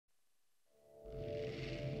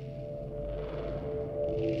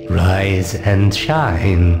Rise and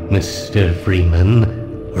shine, Mr.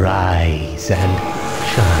 Freeman. Rise and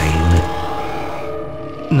shine.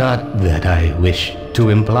 Not that I wish to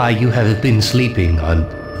imply you have been sleeping on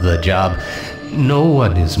the job. No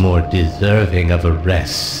one is more deserving of a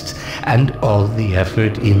rest, and all the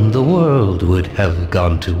effort in the world would have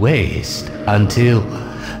gone to waste until...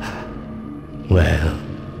 well,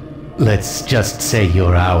 let's just say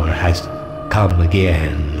your hour has come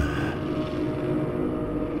again.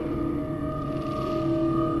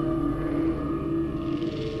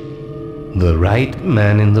 The right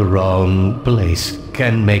man in the wrong place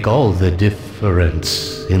can make all the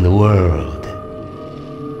difference in the world.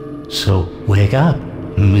 So wake up,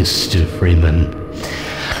 Mr. Freeman.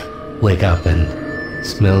 Wake up and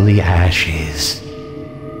smell the ashes.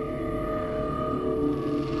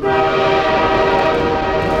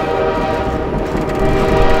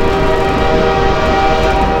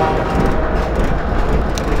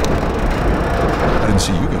 I didn't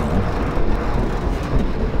see you get home.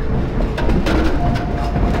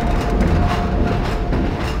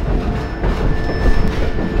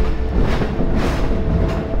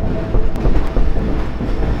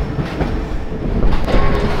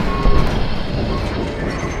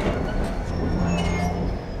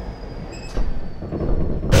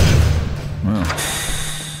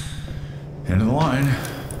 End of the line.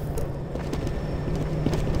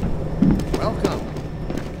 Welcome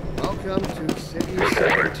to City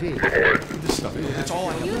 17. This stuff, it's all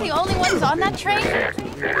I Are you the only ones on that train?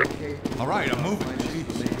 All right, I'm moving.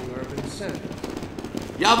 Urban Center.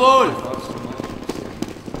 Jawohl!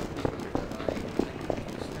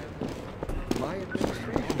 My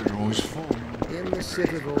administration You're always full. in the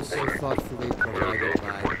citadel so thoughtfully provided by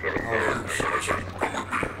our institution.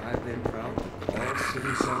 I've been proud to call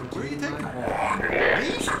City 17 my home.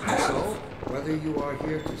 And so, whether you are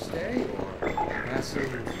here to stay or passing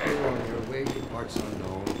through on your way to parts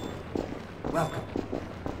unknown, welcome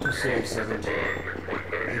to City 17.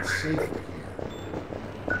 It's safe here.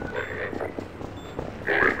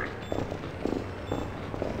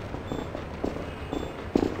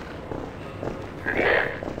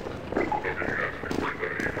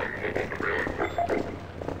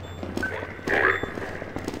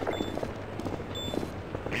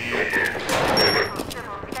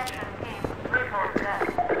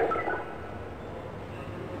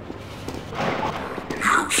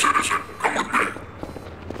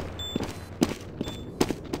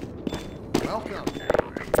 Welcome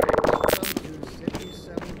to City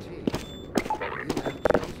 17. You have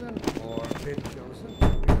chosen, or been chosen, to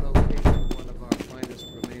relocate to one of our finest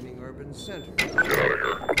remaining urban centers. I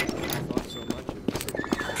thought so much of the city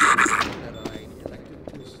that I elected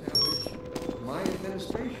to establish my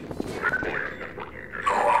administration.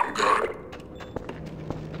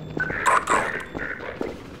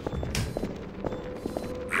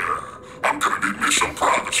 I'm gonna need me some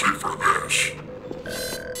privacy for this.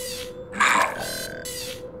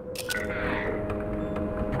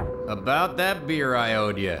 About that beer I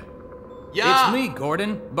owed you. Yeah! It's me,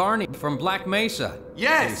 Gordon. Barney from Black Mesa.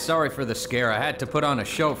 Yes! Hey, sorry for the scare. I had to put on a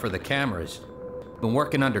show for the cameras. Been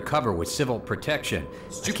working undercover with civil protection.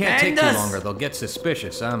 I can't take too Stupendous! longer. They'll get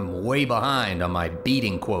suspicious. I'm way behind on my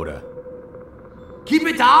beating quota. Keep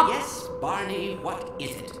it up! Yes, Barney, what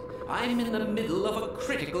is it? I'm in the middle of a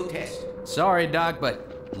critical test. Sorry, Doc,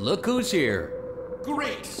 but look who's here.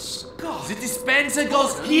 Great Scott! The dispenser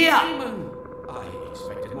goes here! Simon! I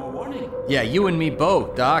expected more warning. Yeah, you and me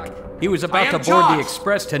both, Doc. He was I about am to board charged. the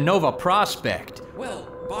express to Nova Prospect. Well,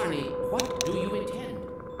 Barney, what do you intend?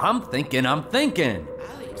 I'm thinking.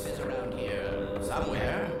 Alex is around here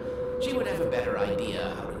somewhere. She would have a better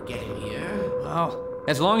idea how to get him here. Well,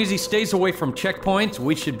 as long as he stays away from checkpoints,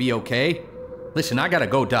 we should be okay. Listen, I gotta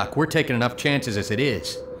go, Doc. We're taking enough chances as it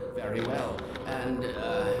is. Very well. And,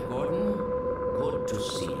 Gordon, good to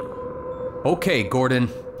see you. Okay, Gordon.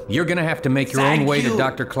 You're gonna have to make your own Thank way to you.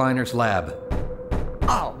 Dr. Kleiner's lab.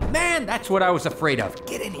 Oh, man, that's what I was afraid of.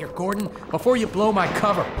 Get in here, Gordon, before you blow my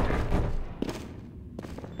cover.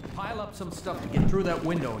 Pile up some stuff to get through that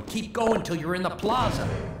window and keep going till you're in the plaza.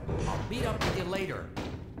 I'll meet up with you later.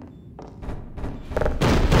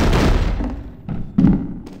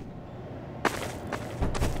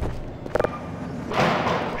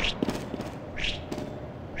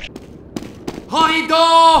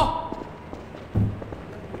 Horido!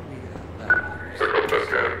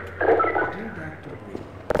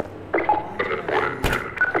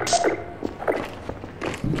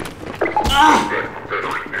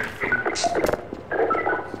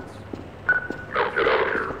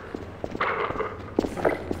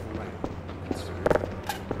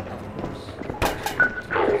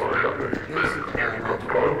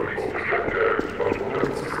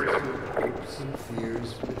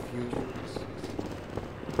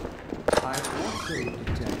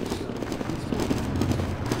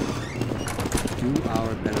 Do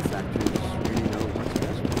our benefactors really know what's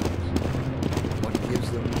best for us? What gives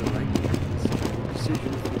them the right to make this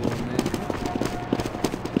decision for mankind?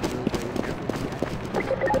 Will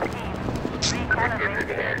they ever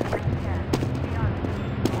get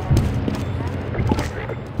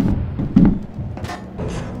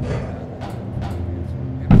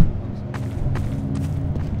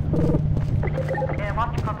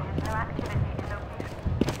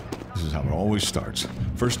This is how it always starts.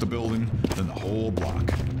 First the building, then the whole block.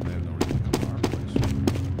 They have no reason to come to our place.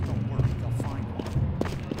 Don't worry, they'll find one.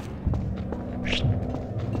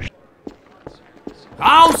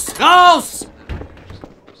 Raus! Raus!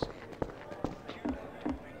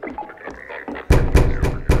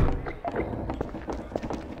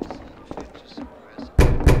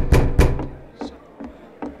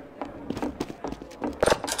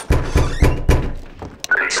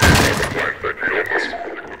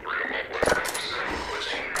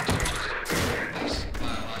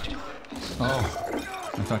 Oh,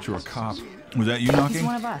 I thought you were a cop. Was that you knocking? He's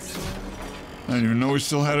one of us. I didn't even know we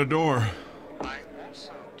still had a door. I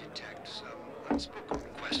also detect some unspoken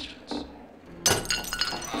questions.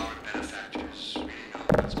 Our benefactors really know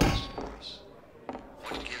what's best for us.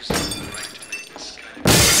 What gives them the right to make this kind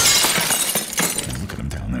of Look at him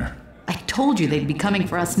down there. I told you they'd be coming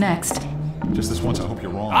for us next. Just this once, I hope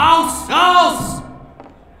you're wrong. Raus! Raus!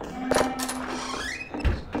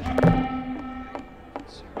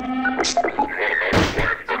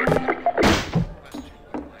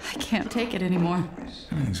 I can't take it anymore.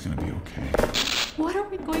 Everything's gonna be okay. What are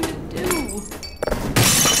we going to do?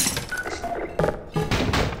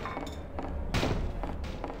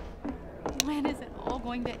 When is it all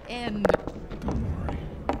going to end? Don't worry.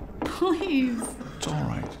 Please. It's all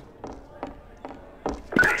right.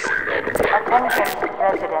 Attention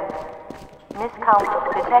residents. Miscount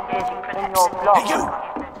detected in your block. Hey, you!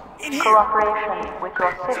 In here! Cooperation with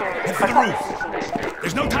your civil Head for the roof! capacity.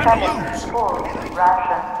 There's no time to lose! Full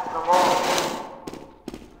ration the wall.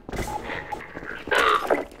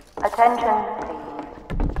 Attention,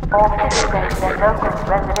 please. All citizens in local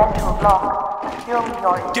residential block assume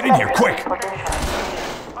your Get in here, quick! position.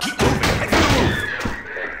 Keep moving! Head for the roof!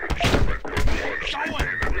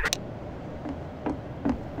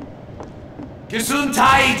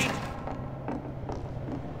 Gesundheit!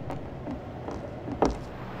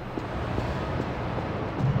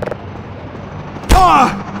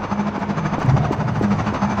 Ah!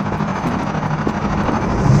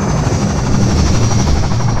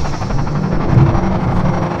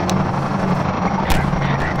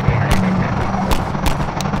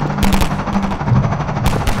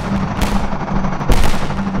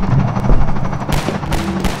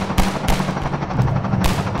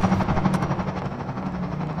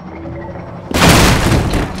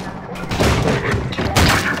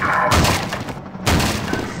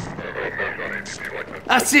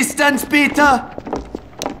 Assistance, bitte! Over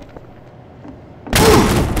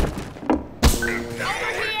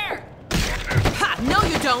here! Ha! No,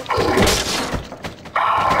 you don't!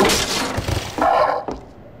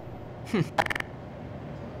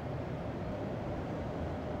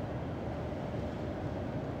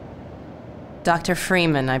 Dr.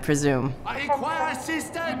 Freeman, I presume. I require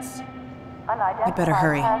assistance! You better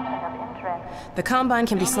hurry. The Combine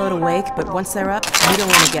can be slow to wake, but once they're up, you don't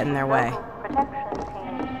want to get in their way.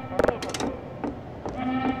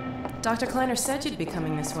 Dr. Kleiner said you'd be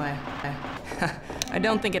coming this way. I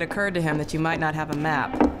don't think it occurred to him that you might not have a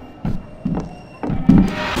map.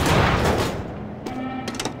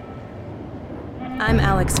 I'm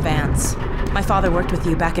Alex Vance. My father worked with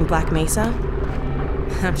you back in Black Mesa.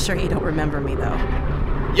 I'm sure you don't remember me, though.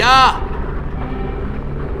 Ja!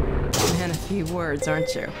 Man, a few words,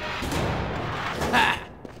 aren't you? Ha!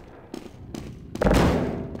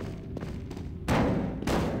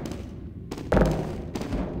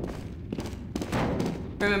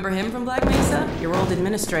 Remember him from Black Mesa? Your old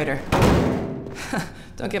administrator.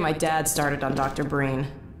 Don't get my dad started on Dr. Breen.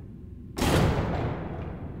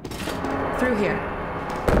 Through here.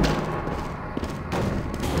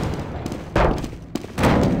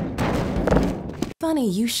 Funny,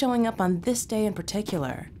 you showing up on this day in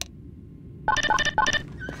particular.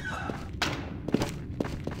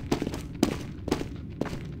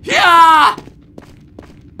 Ja!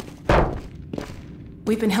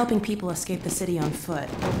 We've been helping people escape the city on foot.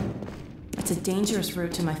 It's a dangerous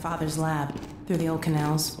route to my father's lab, through the old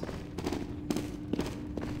canals.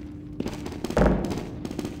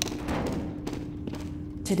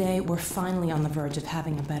 Today, we're finally on the verge of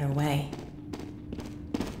having a better way.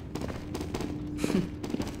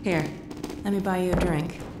 Here, let me buy you a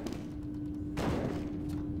drink.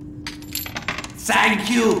 Thank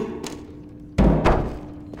you!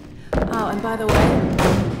 Oh, and by the way,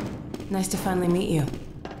 nice to finally meet you.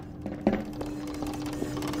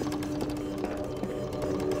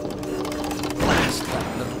 Blast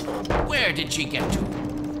that little... Where did she get to?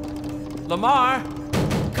 Lamar,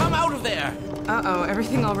 come out of there! Uh-oh,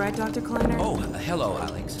 everything all right, Dr. Kleiner? Oh, hello,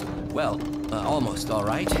 Alex. Well, almost all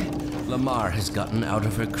right. Lamar has gotten out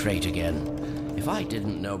of her crate again. If I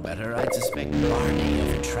didn't know better, I'd suspect Barney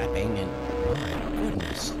of trapping and... My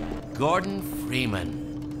goodness. Gordon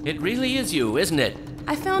Freeman. It really is you, isn't it?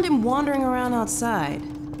 I found him wandering around outside.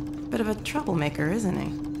 Bit of a troublemaker, isn't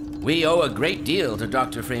he? We owe a great deal to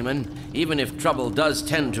Dr. Freeman, even if trouble does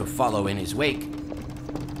tend to follow in his wake.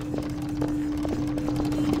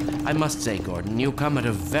 I must say, Gordon, you come at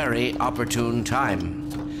a very opportune time.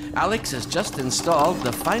 Alex has just installed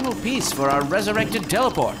the final piece for our resurrected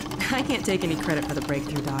teleport. I can't take any credit for the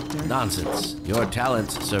breakthrough, Doctor. Nonsense. Your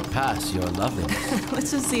talents surpass your loveliness.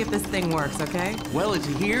 Let's just see if this thing works, okay? Well, is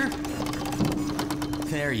he here?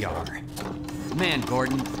 There you are. Man,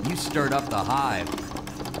 Gordon, you stirred up the hive.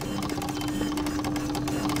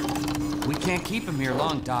 We can't keep him here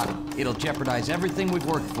long, Doc. It'll jeopardize everything we've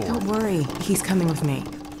worked for. Don't worry. He's coming with me.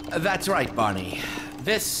 That's right, Barney.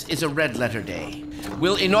 This is a red letter day.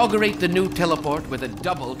 We'll inaugurate the new teleport with a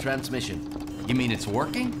double transmission. You mean it's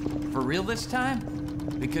working? For real this time?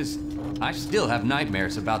 Because I still have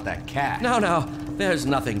nightmares about that cat. No, there's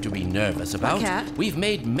nothing to be nervous about. What cat? We've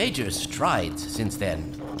made major strides since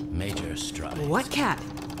then. Major strides. What cat?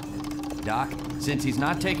 Doc, since he's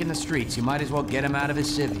not taking the streets, you might as well get him out of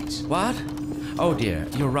his civvies. What? Oh dear,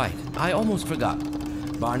 you're right. I almost forgot.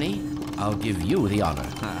 Barney, I'll give you the honor.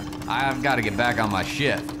 I've got to get back on my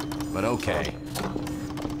shift, but okay.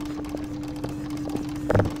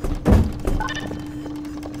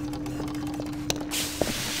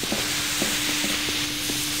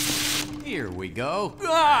 Here we go.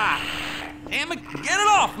 Ah! Damn it, get it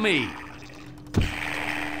off me!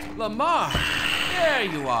 Lamar, there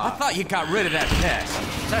you are. I thought you got rid of that pest.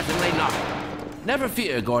 Certainly not. Never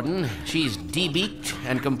fear, Gordon. She's de-beaked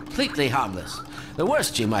and completely harmless. The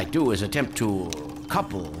worst she might do is attempt to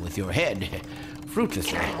couple with your head,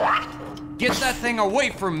 fruitlessly. Get that thing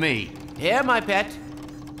away from me! Here, my pet.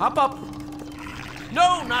 Hop up.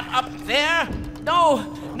 No, not up there.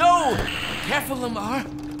 No. Careful, Lamar.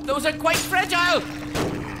 Those are quite fragile.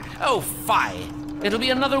 Oh, fie. It'll be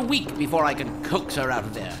another week before I can coax her out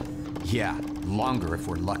of there. Yeah, longer if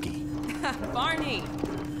we're lucky. Barney,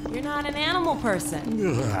 you're not an animal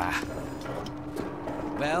person.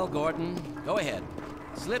 Well, Gordon, go ahead.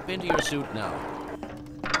 Slip into your suit now.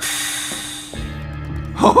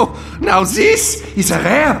 Oh, now this is a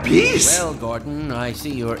rare piece. Well, Gordon, I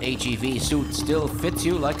see your HEV suit still fits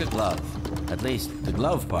you like a glove. At least the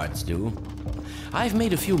glove parts do. I've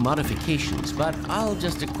made a few modifications, but I'll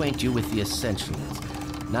just acquaint you with the essentials.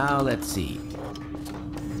 Now, let's see.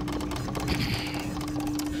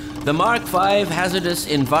 The Mark V Hazardous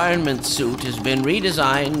Environment Suit has been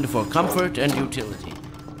redesigned for comfort and utility.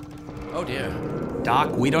 Oh dear.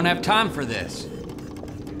 Doc, we don't have time for this.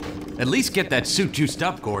 At least get that suit juiced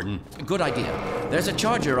up, Gordon. Good idea. There's a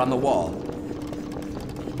charger on the wall.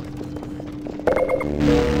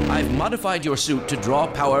 I've modified your suit to draw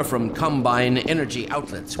power from Combine energy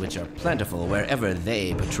outlets, which are plentiful wherever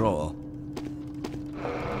they patrol.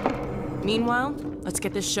 Meanwhile, let's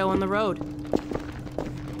get this show on the road.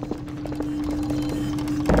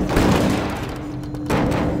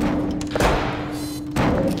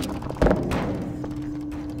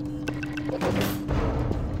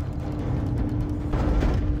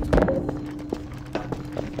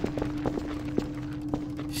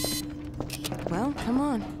 Well, come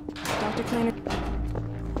on. Dr. Kleiner.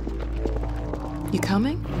 You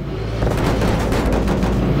coming?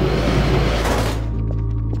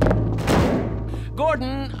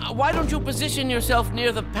 Gordon, why don't you position yourself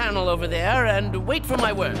near the panel over there and wait for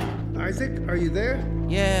my word? Isaac, are you there?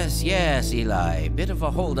 Yes, Eli. Bit of a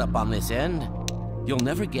holdup on this end. You'll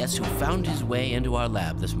never guess who found his way into our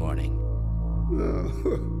lab this morning.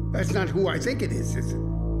 That's not who I think it is it?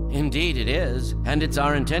 Indeed it is, and it's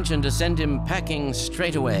our intention to send him packing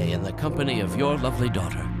straight away in the company of your lovely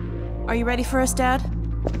daughter. Are you ready for us, Dad?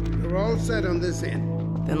 You're all set on this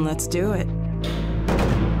end. Then let's do it.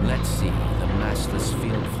 Let's see. The massless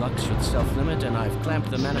field flux should self-limit, and I've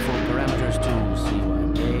clamped the manifold parameters to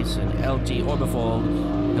CY base and LT orbifold,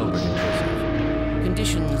 Hilbert inclusive.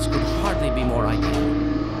 Conditions could hardly be more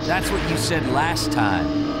ideal. That's what you said last time.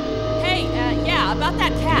 Hey, yeah, about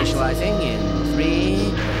that cat. Initializing in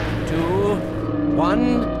 3, 2,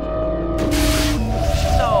 1.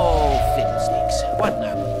 No, fiddlesticks. What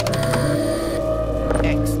now?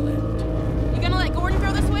 Excellent. You gonna let Gordon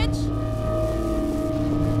throw the switch?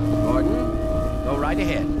 Gordon, right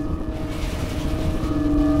ahead.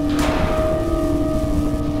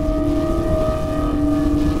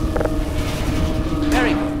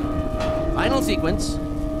 Very good. Final sequence.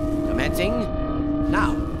 Commencing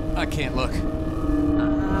now. I can't look.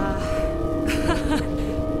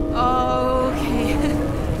 Okay.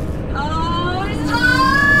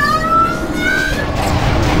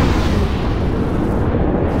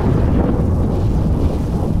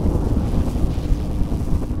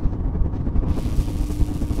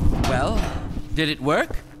 Well, did it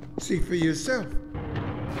work? See for yourself.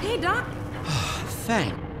 Hey, Doc.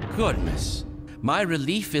 Thank goodness. My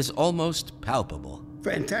relief is almost palpable.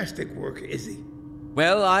 Fantastic work, Izzy.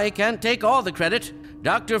 Well, I can't take all the credit.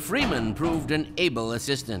 Dr. Freeman proved an able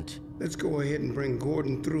assistant. Let's go ahead and bring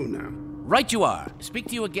Gordon through now. Right you are. Speak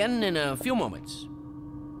to you again in a few moments.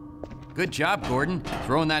 Good job, Gordon.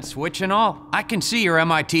 Throwing that switch and all. I can see your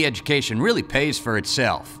MIT education really pays for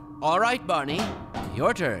itself. All right, Barney.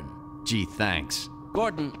 Your turn. Gee, thanks.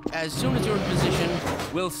 Gordon, as soon as you're in position,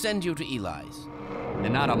 we'll send you to Eli's.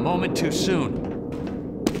 And not a moment too soon.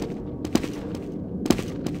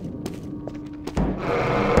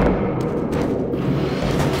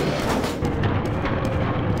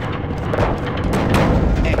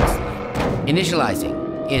 Excellent. Initializing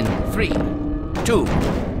in 3, 2,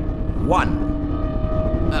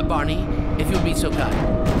 1. Barney, if you'll be so kind.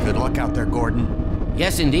 Good luck out there, Gordon.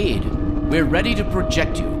 Yes, indeed. We're ready to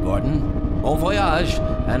project you, Gordon. Bon voyage,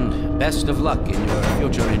 and best of luck in your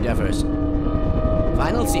future endeavors.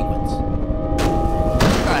 Final sequence.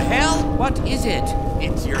 The hell? What is it?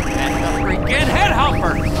 It's your head, the freaking head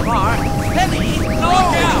humper! Lamar, Penny, look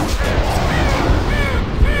out!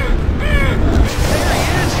 There he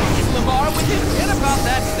is! It's Lamar with his head about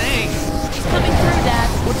that thing! He's coming through, Dad.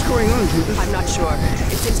 What's going on, Judith? I'm not sure.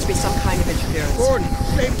 It seems to be some kind of interference. Gordon,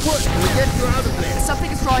 stay put. We'll get you out of there. Something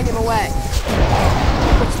is drawing him away.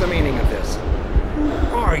 What's the meaning of this?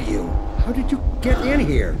 Who are you? How did you get in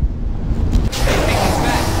here? Hey, he's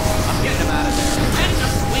back! I'm getting him out of there. And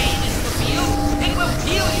just wade into the field, it will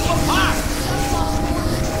peel you apart!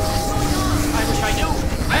 I wish I knew.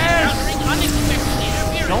 Encountering unexpected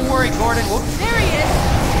interference. Don't worry, Gordon. There he is!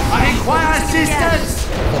 I require assistance!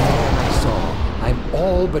 The man I saw. I'm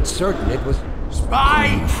all but certain it was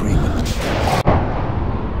Spy! Freeman.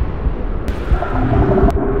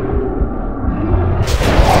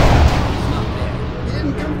 He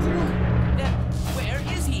didn't come through. Where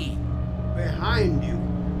is he? Behind you.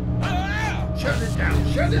 Shut it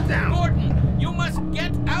down. Shut it down. Gordon, you must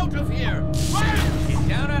get out of here! Run! He's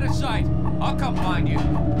down out of sight. I'll come find you.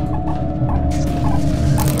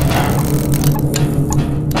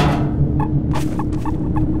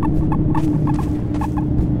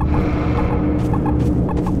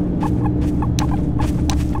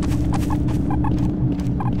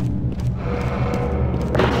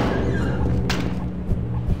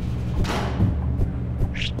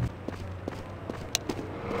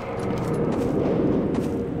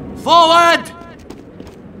 Forward!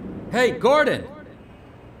 Hey, Gordon!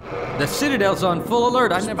 The Citadel's on full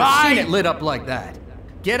alert. I've never seen it lit up like that.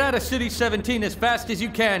 Get out of City 17 as fast as you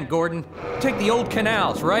can, Gordon. Take the old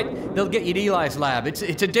canals, right? They'll get you to Eli's lab. It's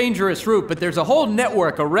a dangerous route, but there's a whole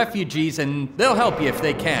network of refugees, and they'll help you if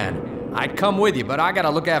they can. I'd come with you, but I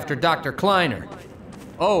gotta look after Dr. Kleiner.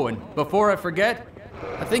 Oh, and before I forget,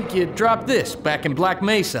 I think you dropped this back in Black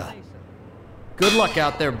Mesa. Good luck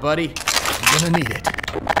out there, buddy. You're gonna need it.